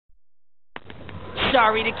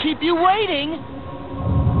Sorry to keep you waiting.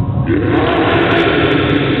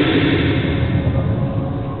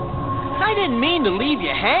 I didn't mean to leave you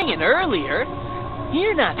hanging earlier.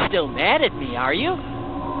 You're not still mad at me, are you?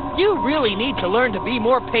 You really need to learn to be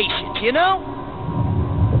more patient, you know?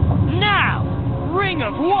 Now, Ring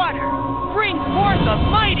of Water, bring forth a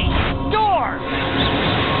mighty storm!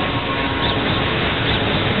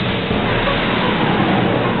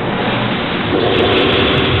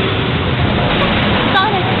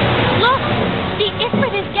 Sonic, look! The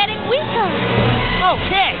Ifrit is getting weaker!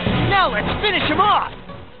 Okay, now let's finish him off!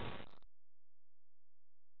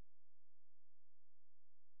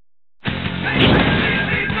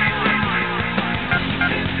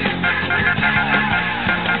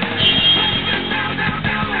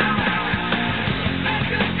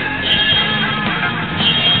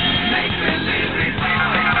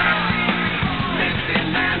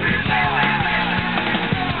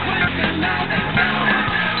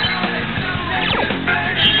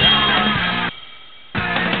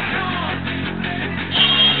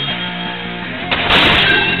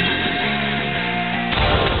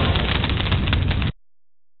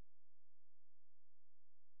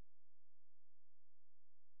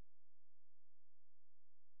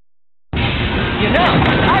 You know,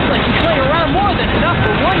 I've let you play around more than enough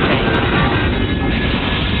for one thing.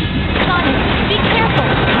 Sonic, be careful!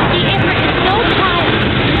 The Ifrit is so tired!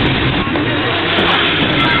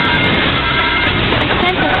 I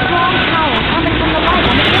sense a strong power coming from the light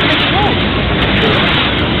on the Ifrit's head.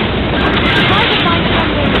 Try to find some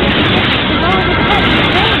way to get the Ifrit to lower his head in the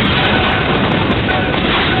range.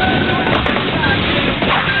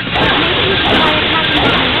 Maybe you should try attacking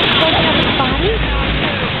the hand closer to his body?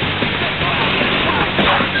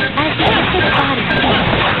 As the Ifrit's body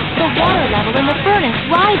sinks, the water level in the furnace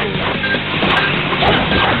rises.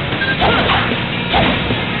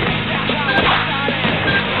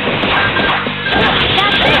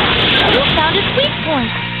 That's it! You found its weak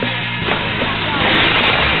point.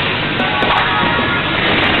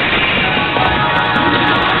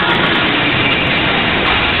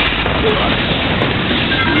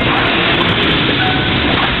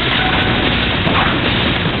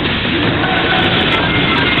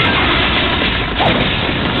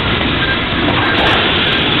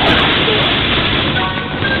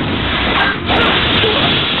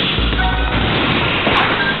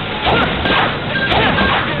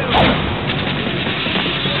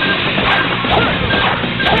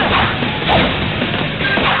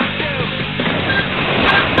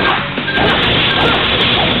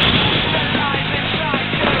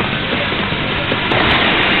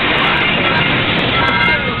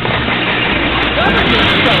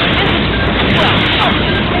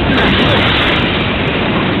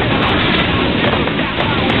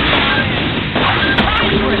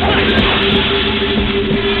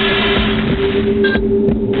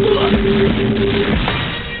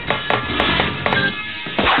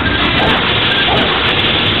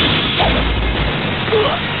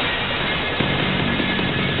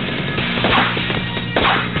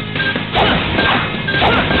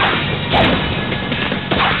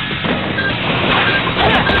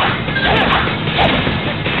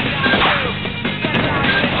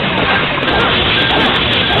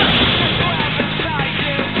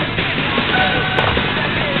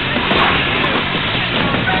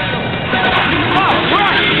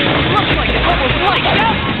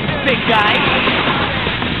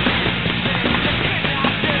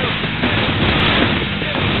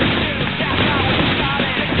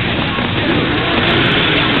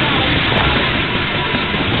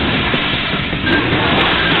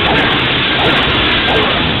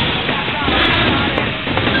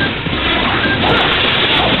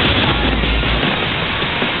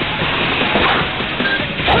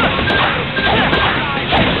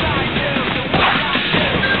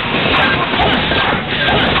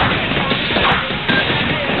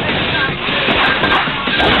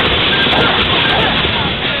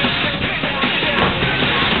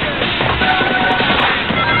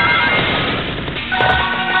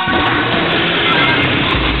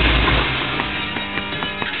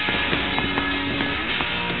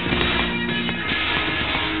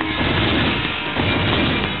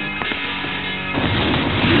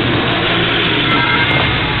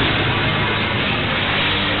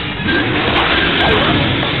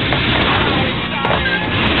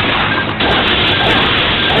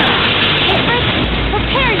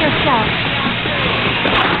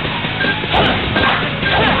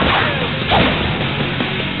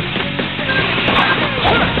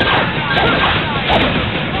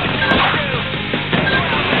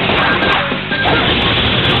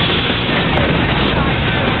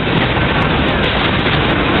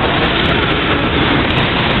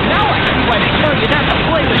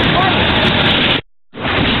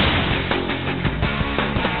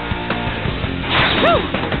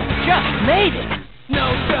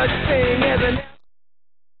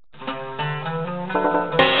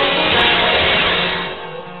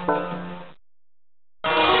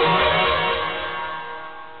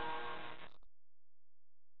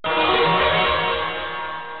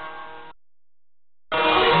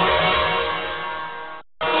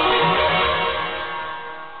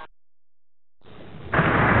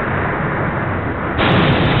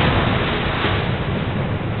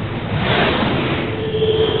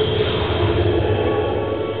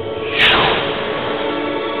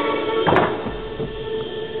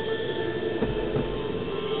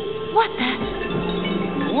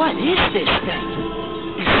 What is this thing?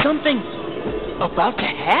 Is something about to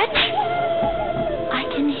hatch? I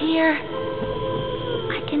can hear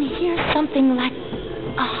something like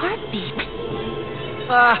a heartbeat.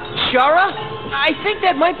 Shara? I think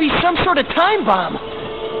that might be some sort of time bomb.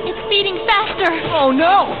 It's beating faster. Oh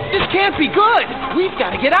no! This can't be good! We've got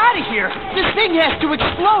to get out of here! This thing has to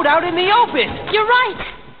explode out in the open! You're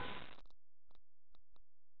right!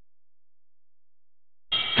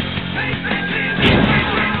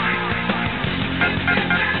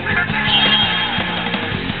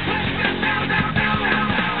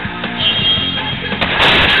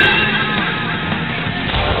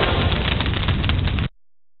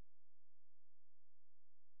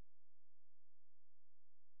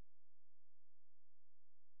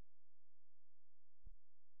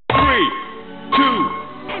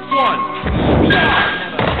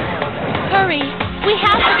 Hurry! We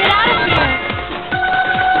have to get out of here!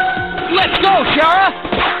 Let's go, Shara!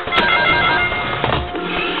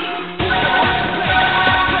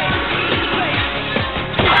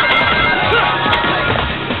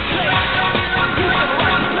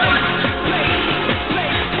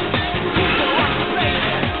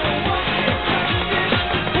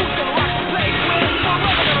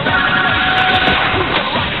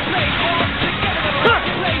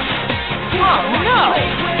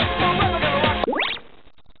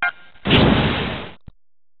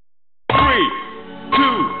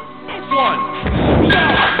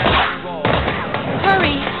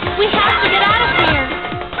 Hurry! We have to get out of here!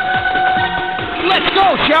 Let's go,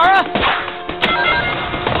 Shara!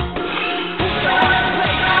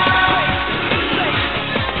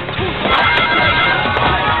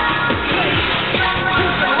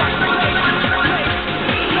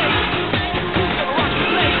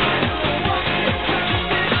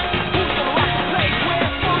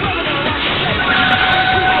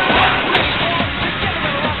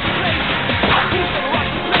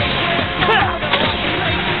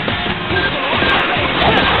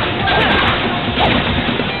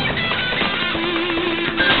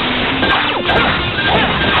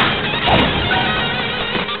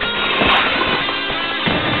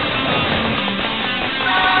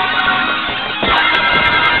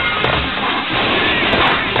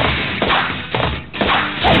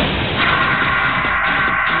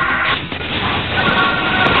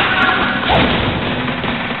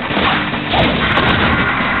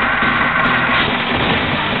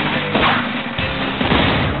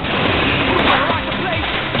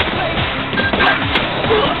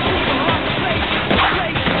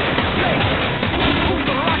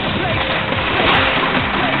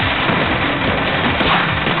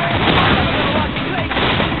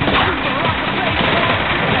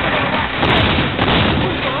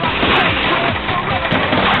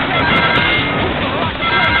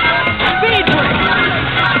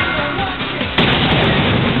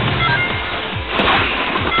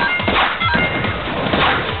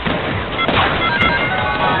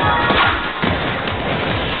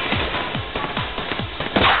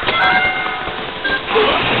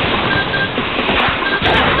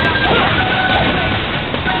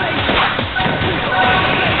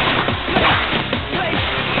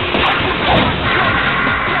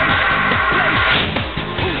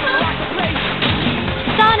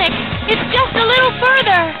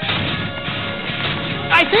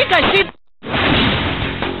 I think I see...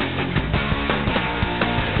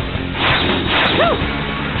 Whew!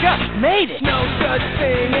 Just made it! No such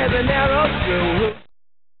thing as an arrow through.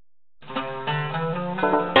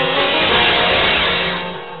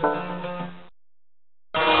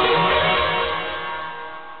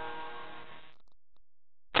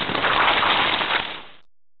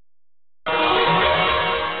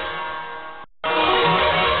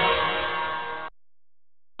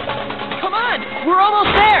 We're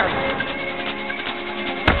almost there!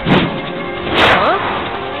 Huh?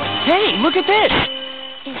 Hey, look at this!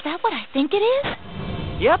 Is that what I think it is?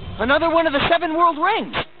 Yep, another one of the 7 world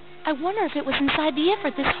rings. I wonder if it was inside the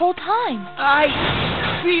Ifrit this whole time. I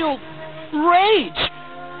feel rage.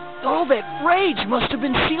 All that rage must have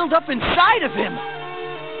been sealed up inside of him.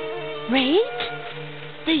 Rage?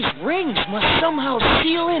 These rings must somehow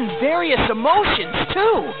seal in various emotions,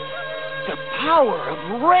 too. The power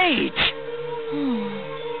of rage.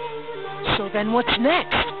 So then what's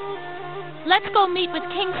next? Let's go meet with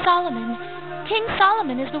King Solomon. King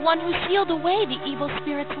Solomon is the one who sealed away the evil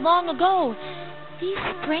spirits long ago. These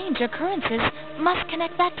strange occurrences must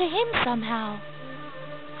connect back to him somehow.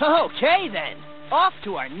 Okay, then. Off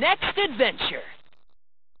to our next adventure.